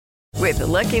With the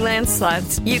Lucky Land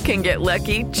Slots, you can get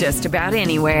lucky just about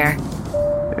anywhere.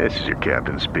 This is your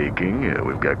captain speaking.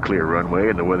 We've got clear runway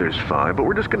and the weather's fine, but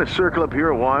we're just going to circle up here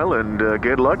a while and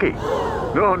get lucky.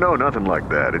 No, nothing like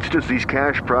that. It's just these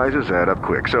cash prizes add up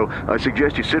quick. So I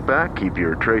suggest you sit back, keep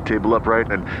your tray table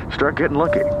upright, and start getting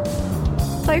lucky.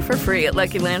 Play for free at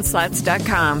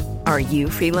LuckyLandSlots.com. Are you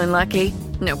feeling lucky?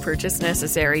 No purchase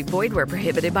necessary. Void where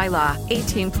prohibited by law.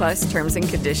 18+ terms and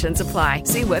conditions apply.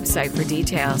 See website for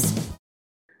details.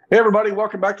 Hey, everybody.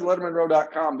 Welcome back to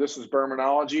LettermanRow.com. This is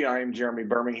Birminology. I am Jeremy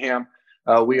Birmingham.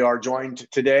 We are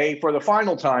joined today for the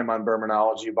final time on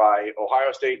Birminology by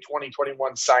Ohio State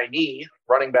 2021 signee,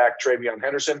 running back Treveyon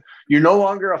Henderson. You're no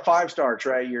longer a five-star,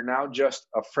 Trey. You're now just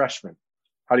a freshman.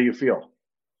 How do you feel?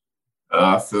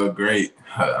 I feel great.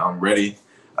 I'm ready.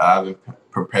 I've been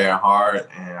preparing hard,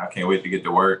 and I can't wait to get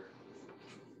to work.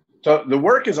 So the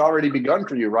work has already begun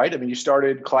for you, right? I mean, you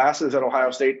started classes at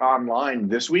Ohio State online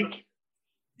this week?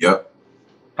 Yep.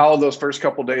 How have those first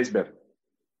couple days been?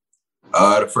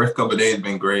 The first couple of days have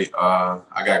been great. I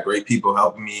got great people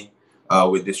helping me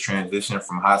with this transition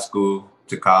from high school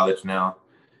to college now,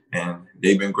 and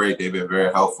they've been great. They've been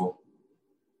very helpful.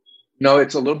 No,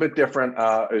 it's a little bit different.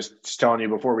 I was telling you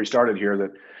before we started here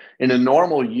that in a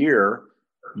normal year,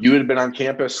 you would have been on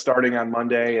campus starting on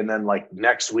Monday, and then like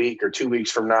next week or 2 weeks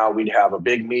from now, we'd have a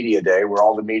big media day where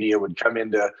all the media would come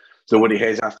into the Woody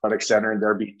Hayes Athletic Center, and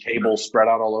there'd be tables spread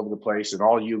out all over the place, and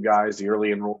all you guys, the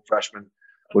early enrolled freshmen,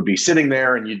 would be sitting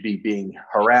there, and you'd be being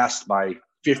harassed by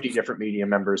 50 different media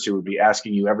members who would be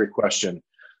asking you every question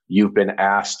you've been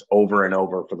asked over and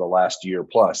over for the last year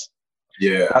plus.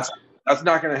 Yeah. That's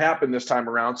not going to happen this time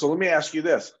around. So let me ask you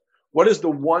this. What is the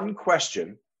one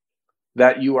question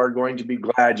that you are going to be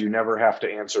glad you never have to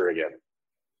answer again?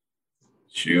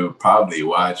 Shoot, probably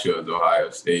why I chose Ohio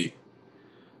State.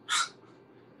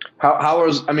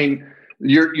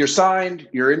 You're signed,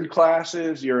 you're in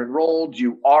classes, you're enrolled,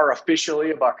 you are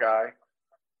officially a Buckeye.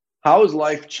 How has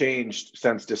life changed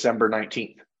since December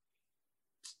 19th?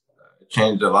 It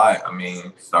changed a lot.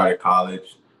 Started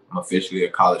college. I'm officially a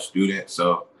college student,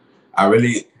 so I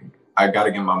got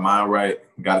to get my mind right.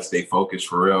 Got to stay focused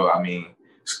for real.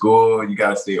 School, you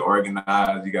got to stay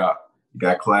organized. You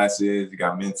got classes, you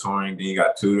got mentoring, then you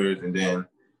got tutors. And then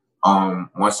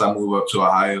once I move up to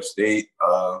Ohio State,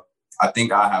 I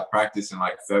think I have practice in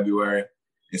like February.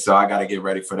 And so I got to get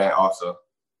ready for that also.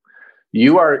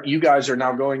 You guys are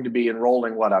now going to be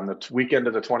enrolling on the weekend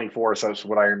of the 24th, so that's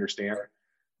what I understand.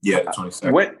 Yeah, the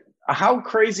 22nd. How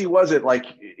crazy was it? Like,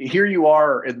 here you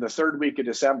are in the third week of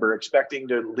December expecting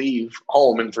to leave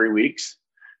home in 3 weeks,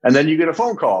 and then you get a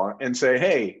phone call and say,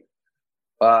 hey,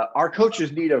 our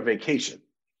coaches need a vacation.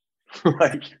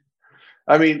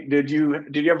 Did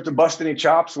you have to bust any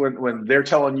chops when they're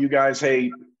telling you guys,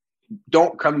 hey,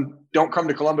 don't come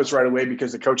to Columbus right away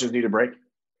because the coaches need a break?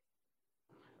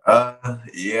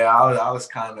 Yeah, I was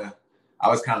kind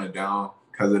of down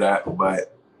because of that,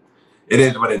 but it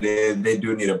is what it is. They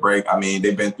do need a break.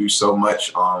 They've been through so much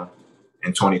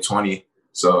in 2020,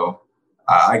 so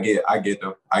I get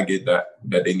that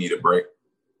they need a break.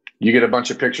 You get a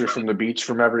bunch of pictures from the beach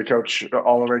from every coach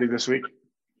already this week?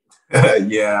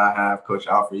 Yeah, I have. Coach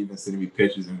Alfred even sending me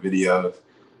pictures and videos.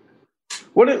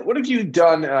 What have you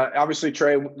done? Obviously,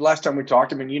 Trey, last time we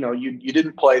talked, you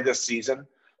didn't play this season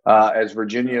as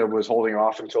Virginia was holding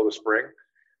off until the spring.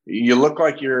 You look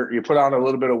like you put on a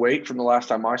little bit of weight from the last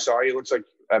time I saw you. It looks like,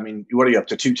 what are you up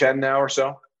to, 210 now or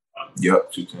so?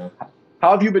 Yep, 210.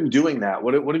 How have you been doing that?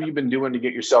 What have you been doing to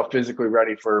get yourself physically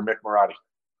ready for Mick Marotti?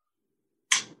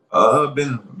 I've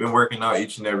been working out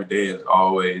each and every day as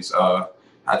always.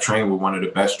 I train with one of the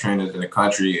best trainers in the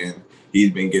country, and he's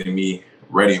been getting me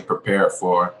ready and prepared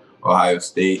for Ohio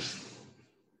State.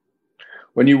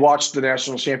 When you watched the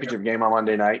national championship game on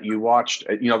Monday night, you watched,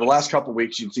 the last couple of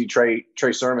weeks, you'd see Trey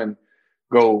Sermon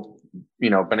go,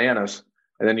 bananas.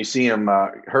 And then you see him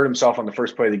hurt himself on the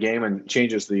first play of the game and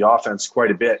changes the offense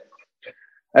quite a bit.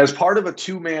 As part of a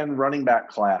two-man running back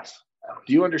class,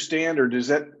 do you understand, or does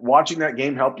watching that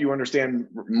game help you understand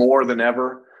more than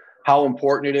ever how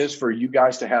important it is for you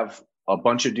guys to have a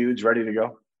bunch of dudes ready to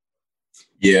go?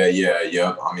 Yeah.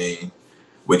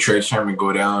 With Trey Sermon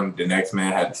go down, the next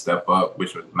man had to step up,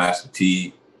 which was Master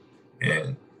T.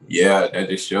 And yeah, that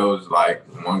just shows like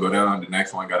one go down, the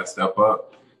next one got to step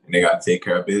up, and they got to take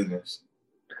care of business.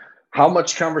 How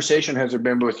much conversation has there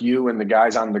been with you and the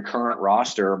guys on the current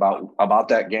roster about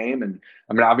that game? And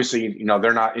obviously,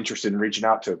 they're not interested in reaching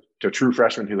out to true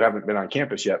freshmen who haven't been on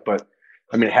campus yet. But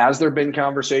has there been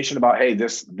conversation about, hey,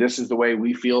 this is the way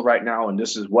we feel right now, and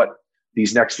this is what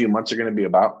these next few months are going to be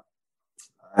about?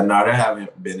 No, there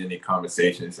haven't been any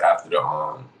conversations after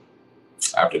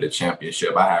after the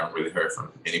championship, I haven't really heard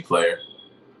from any player.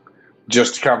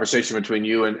 Just a conversation between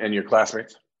you and your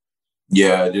classmates?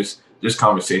 Yeah, just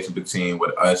conversation between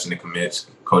with us and the commits,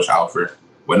 Coach Alfred.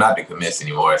 Well, not the commits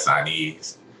anymore,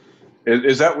 signees.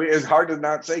 It's hard to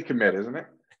not say commit, isn't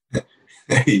it?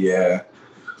 Yeah.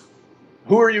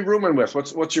 Who are you rooming with?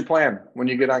 What's your plan when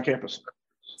you get on campus?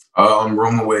 I'm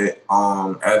rooming with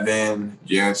Evan,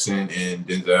 Jansen, and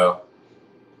Denzel.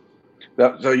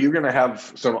 So you're going to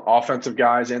have some offensive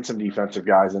guys and some defensive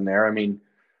guys in there. I mean,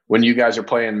 when you guys are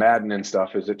playing Madden and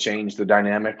stuff, has it changed the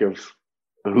dynamic of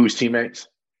who's teammates?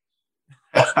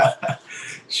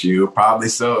 Shoot, probably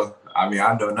so. I mean,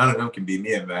 I know none of them can beat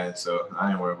me in Madden, so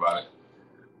I ain't worried about it.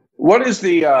 What is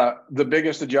the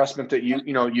biggest adjustment that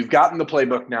you've gotten the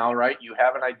playbook now, right?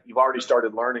 You've already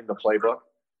started learning the playbook.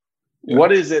 Yeah.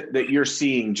 What is it that you're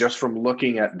seeing just from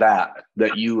looking at that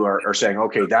you are saying,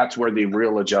 okay, that's where the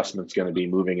real adjustment's going to be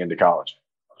moving into college?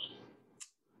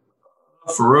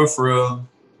 For real,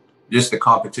 just the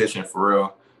competition for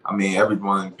real. I mean,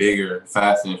 everyone bigger,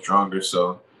 faster, and stronger.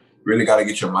 So you really got to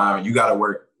get your mind. You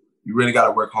really got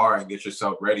to work hard and get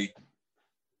yourself ready.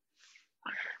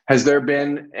 Has there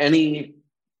been any,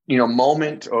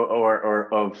 moment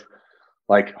or of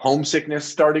like homesickness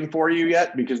starting for you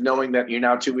yet? Because knowing that you're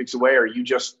now 2 weeks away, are you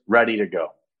just ready to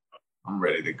go? I'm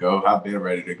ready to go. I've been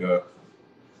ready to go.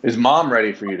 Is mom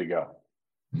ready for you to go?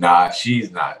 Nah,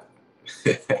 she's not.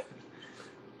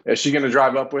 Is she going to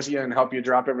drive up with you and help you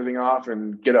drop everything off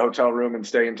and get a hotel room and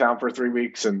stay in town for 3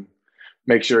 weeks and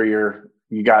make sure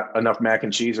you got enough mac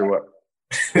and cheese or what?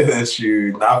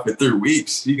 Shoot, not for 3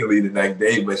 weeks. She can leave the next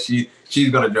day, but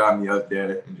she's going to drive me up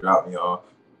there and drop me off.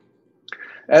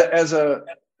 As a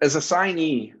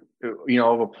signee,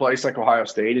 of a place like Ohio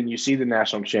State, and you see the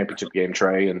national championship game,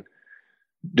 Trey, and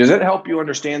does it help you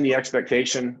understand the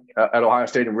expectation at Ohio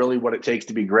State and really what it takes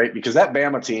to be great? Because that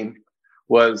Bama team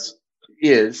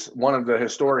is one of the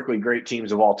historically great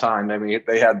teams of all time. I mean,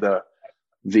 they had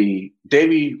the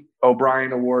Davey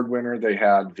O'Brien Award winner, they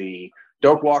had the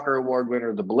Doak Walker Award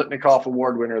winner, the Biletnikoff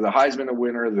Award winner, the Heisman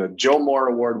winner, the Joe Moore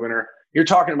Award winner. You're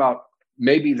talking about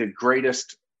maybe the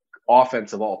greatest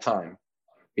offense of all time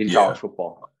in college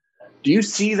football. Do you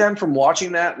see then from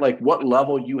watching that, like what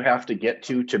level you have to get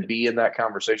to be in that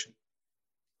conversation?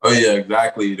 Oh, yeah,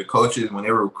 exactly. The coaches, when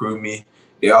they recruit me,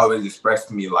 they always express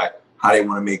to me like how they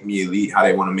want to make me elite, how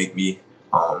they want to make me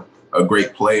a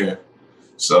great player.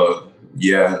 So,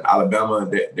 yeah, Alabama,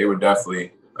 they were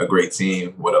definitely a great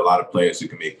team with a lot of players who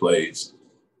can make plays.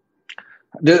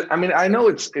 I mean, I know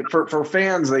it's for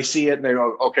fans, they see it and they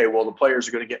go, okay, well, the players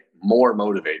are going to get more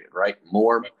motivated, right?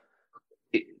 More.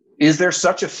 Is there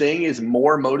such a thing as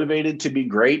more motivated to be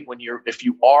great when if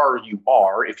you are, you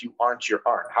are, if you aren't, you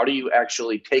aren't? How do you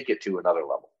actually take it to another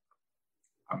level?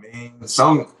 I mean,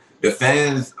 the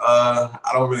fans, I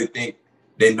don't really think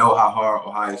they know how hard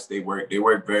Ohio State worked. They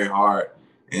worked very hard.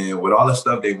 And with all the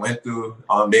stuff they went through,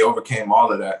 they overcame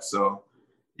all of that. So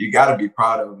you got to be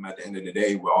proud of them at the end of the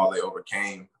day with all they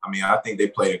overcame. I mean, I think they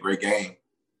played a great game.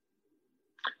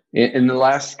 In the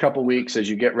last couple of weeks, as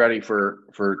you get ready for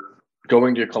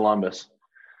going to Columbus,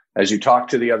 as you talk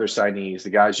to the other signees, the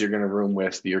guys you're going to room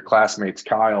with, your classmates,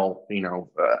 Kyle,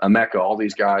 Emeka, all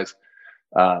these guys,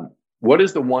 what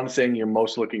is the one thing you're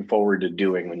most looking forward to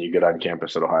doing when you get on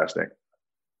campus at Ohio State?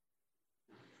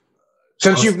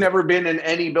 Since you've never been in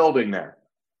any building there.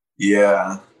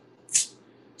 Yeah.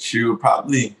 Shoot,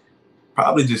 probably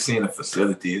just seeing the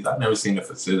facilities. I've never seen the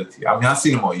facility. I mean, I've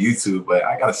seen them on YouTube, but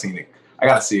I gotta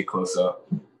see it close up.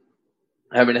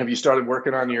 I mean, have you started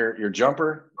working on your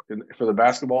jumper for the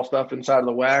basketball stuff inside of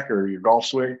the WAC or your golf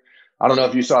swing? I don't know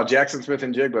if you saw Jackson Smith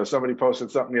and Jig, but somebody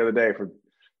posted something the other day for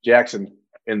Jackson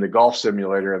in the golf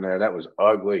simulator in there. That was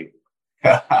ugly.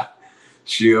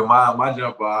 Shoot, my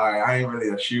jumper, I ain't really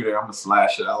a shooter. I'm a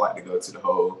slasher. I like to go to the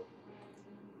hole.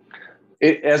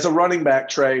 As a running back,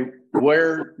 Trey,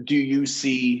 where do you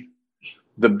see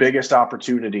the biggest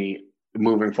opportunity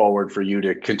moving forward for you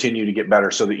to continue to get better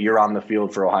so that you're on the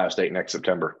field for Ohio State next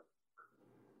September?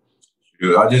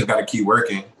 Shoot, I just got to keep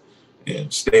working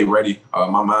and stay ready. My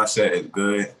mindset is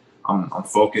good. I'm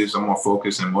focused. I'm more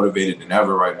focused and motivated than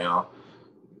ever right now.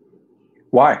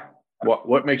 Why?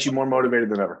 What makes you more motivated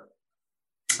than ever?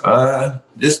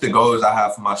 Just the goals I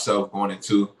have for myself going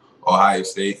into Ohio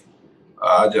State.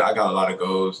 I got a lot of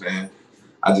goals, and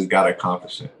I just got to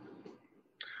accomplish it.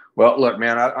 Well, look,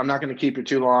 man, I'm not going to keep you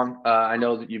too long. I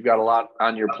know that you've got a lot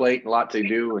on your plate, a lot to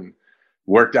do, and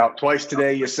worked out twice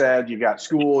today, you said. You got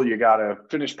school. You got to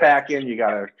finish packing. You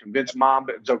got to convince mom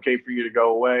that it's okay for you to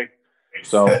go away.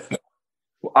 So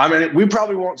I mean, we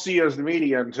probably won't see you as the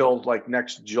media until like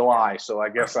next July. So I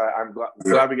guess I'm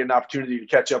glad we get an opportunity to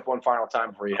catch up one final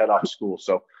time before you head off to school.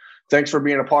 So thanks for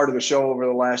being a part of the show over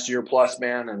the last year plus,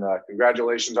 man. And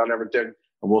congratulations on everything.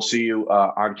 And we'll see you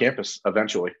on campus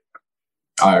eventually.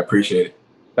 I appreciate it.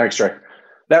 Thanks, Trey.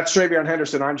 That's Treveyon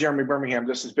Henderson. I'm Jeremy Birmingham.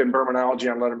 This has been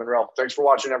Birminology on Letterman Rail. Thanks for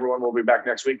watching, everyone. We'll be back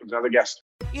next week with another guest.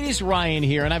 It is Ryan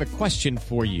here, and I have a question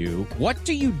for you. What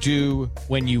do you do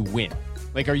when you win?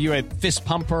 Like, are you a fist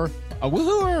pumper, a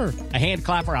woohooer, a hand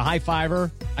clapper, a high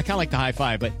fiver? I kind of like the high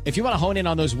five, but if you want to hone in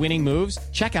on those winning moves,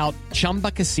 check out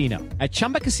Chumba Casino. At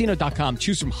ChumbaCasino.com,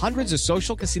 choose from hundreds of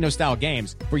social casino-style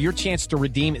games for your chance to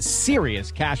redeem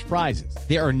serious cash prizes.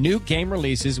 There are new game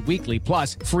releases weekly,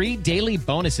 plus free daily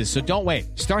bonuses. So don't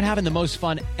wait. Start having the most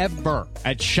fun ever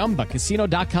at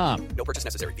ChumbaCasino.com. No purchase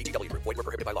necessary. VGW Group. Void where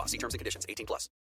prohibited by law. See terms and conditions. 18+.